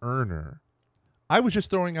enough earner, I was just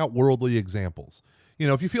throwing out worldly examples. You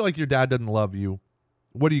know, if you feel like your dad doesn't love you,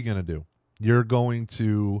 what are you going to do? You're going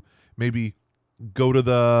to maybe go to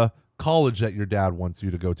the college that your dad wants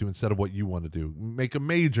you to go to instead of what you want to do. Make a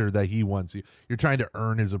major that he wants you. You're trying to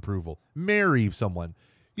earn his approval. Marry someone.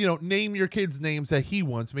 You know, name your kids names that he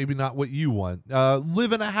wants, maybe not what you want.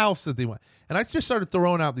 Live in a house that they want. And I just started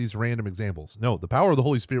throwing out these random examples. No, the power of the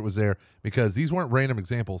Holy Spirit was there because these weren't random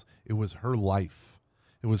examples. It was her life.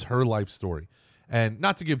 It was her life story. And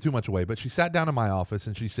not to give too much away, but she sat down in my office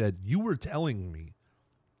and she said, you were telling me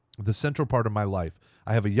the central part of my life.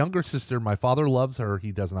 I have a younger sister. My father loves her.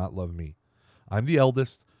 He does not love me. I'm the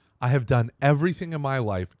eldest. I have done everything in my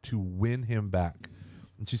life to win him back.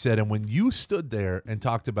 And she said, and when you stood there and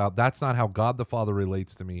talked about that's not how God the Father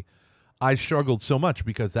relates to me, I struggled so much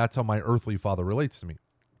because that's how my earthly father relates to me.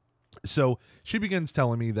 So she begins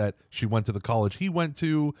telling me that she went to the college he went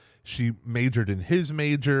to. She majored in his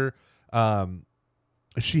major.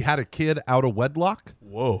 She had a kid out of wedlock.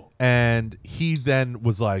 Whoa. And he then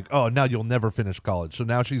was like, oh, now you'll never finish college. So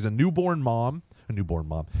now she's a newborn mom.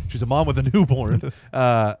 She's a mom with a newborn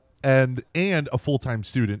and a full-time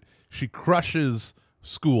student. She crushes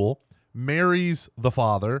school, marries the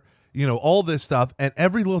father, all this stuff. And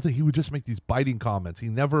every little thing, he would just make these biting comments. He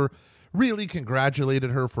never really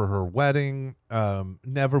congratulated her for her wedding,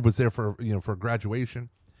 never was there for graduation.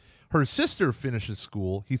 Her sister finishes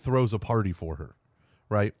school. He throws a party for her,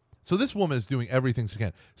 right? So this woman is doing everything she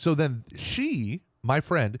can. So then she, my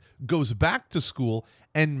friend, goes back to school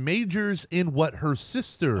and majors in what her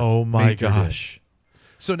sister Oh my majored in. gosh.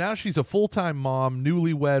 So now she's a full-time mom,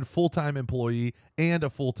 newlywed, full-time employee, and a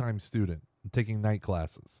full-time student taking night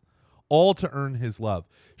classes, all to earn his love.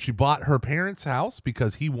 She bought her parents' house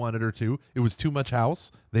because he wanted her to. It was too much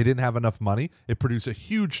house. They didn't have enough money. It produced a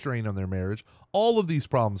huge strain on their marriage. All of these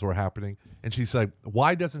problems were happening. And she's like,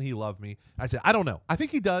 why doesn't he love me? I said, I don't know. I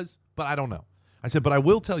think he does, but I don't know. I said, but I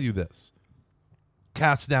will tell you this.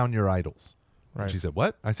 Cast down your idols. Right. She said,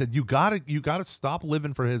 what? I said, you gotta stop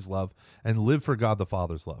living for his love and live for God the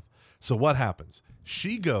Father's love. So what happens?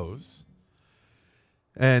 She goes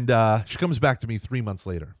and she comes back to me 3 months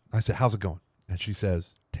later. I said, how's it going? And she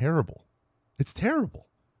says, terrible. It's terrible.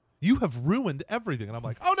 You have ruined everything. And I'm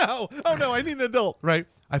like, oh no, I need an adult, right?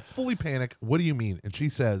 I fully panic. What do you mean? And she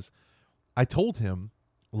says, I told him,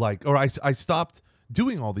 I stopped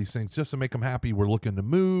doing all these things just to make him happy. We're looking to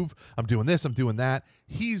move. I'm doing this. I'm doing that.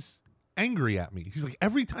 He's angry at me. He's like,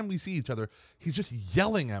 every time we see each other, he's just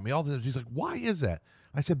yelling at me all the time. She's like, why is that?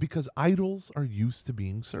 I said, because idols are used to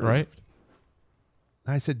being served. Right.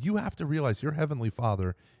 I said, you have to realize your heavenly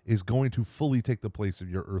Father is going to fully take the place of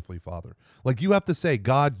your earthly father. Like, you have to say,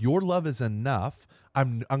 God, your love is enough.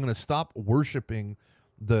 I'm going to stop worshiping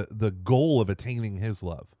the goal of attaining his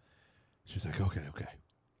love. She's like, okay.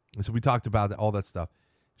 And so we talked about all that stuff.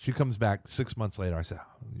 She comes back 6 months later. I said,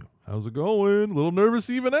 how's it going? A little nervous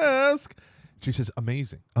to even ask. She says,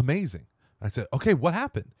 amazing. I said, okay, what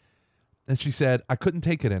happened? And she said, I couldn't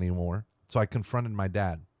take it anymore, so I confronted my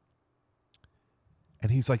dad. And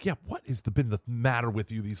he's like, yeah, what has been the matter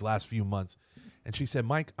with you these last few months? And she said,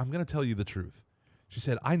 Mike, I'm going to tell you the truth. She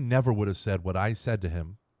said, I never would have said what I said to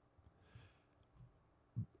him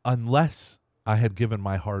unless I had given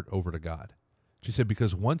my heart over to God. She said,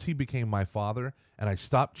 because once he became my father and I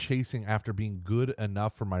stopped chasing after being good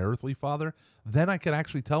enough for my earthly father, then I could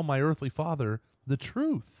actually tell my earthly father the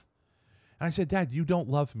truth. And I said, Dad, you don't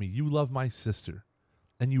love me. You love my sister.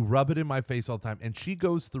 And you rub it in my face all the time. And she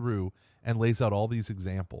goes through and lays out all these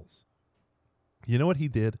examples. You know what he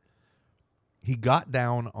did? He got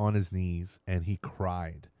down on his knees and he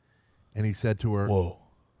cried. And he said to her, Whoa.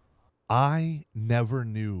 I never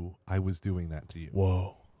knew I was doing that to you.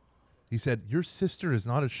 Whoa. He said, your sister is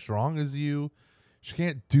not as strong as you. She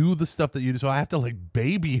can't do the stuff that you do. So I have to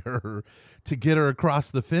baby her to get her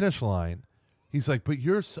across the finish line. He's like, but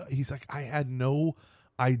he's like, I had no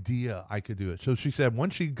idea I could do it. So she said,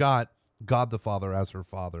 once she got God the Father as her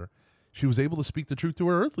father, she was able to speak the truth to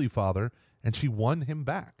her earthly father, and she won him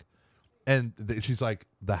back. And she's like,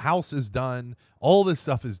 the house is done. All this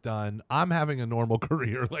stuff is done. I'm having a normal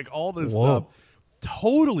career. All this stuff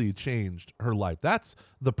totally changed her life. That's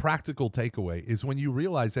the practical takeaway, is when you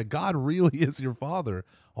realize that God really is your father,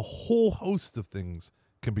 a whole host of things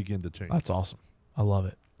can begin to change. That's awesome. I love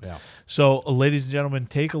it. Yeah. So, ladies and gentlemen,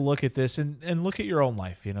 take a look at this and look at your own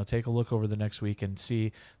life. Take a look over the next week and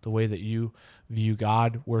see the way that you view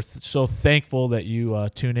God. We're so thankful that you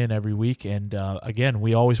tune in every week. And again,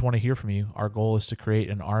 we always want to hear from you. Our goal is to create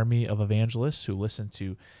an army of evangelists who listen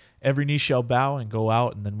to Every Knee Shall Bow and go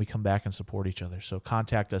out, and then we come back and support each other. So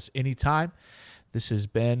contact us anytime. This has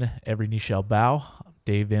been Every Knee Shall Bow. I'm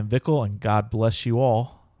Dave Van Vickle, and God bless you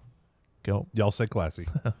all. Go. Y'all stay classy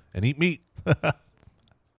and eat meat.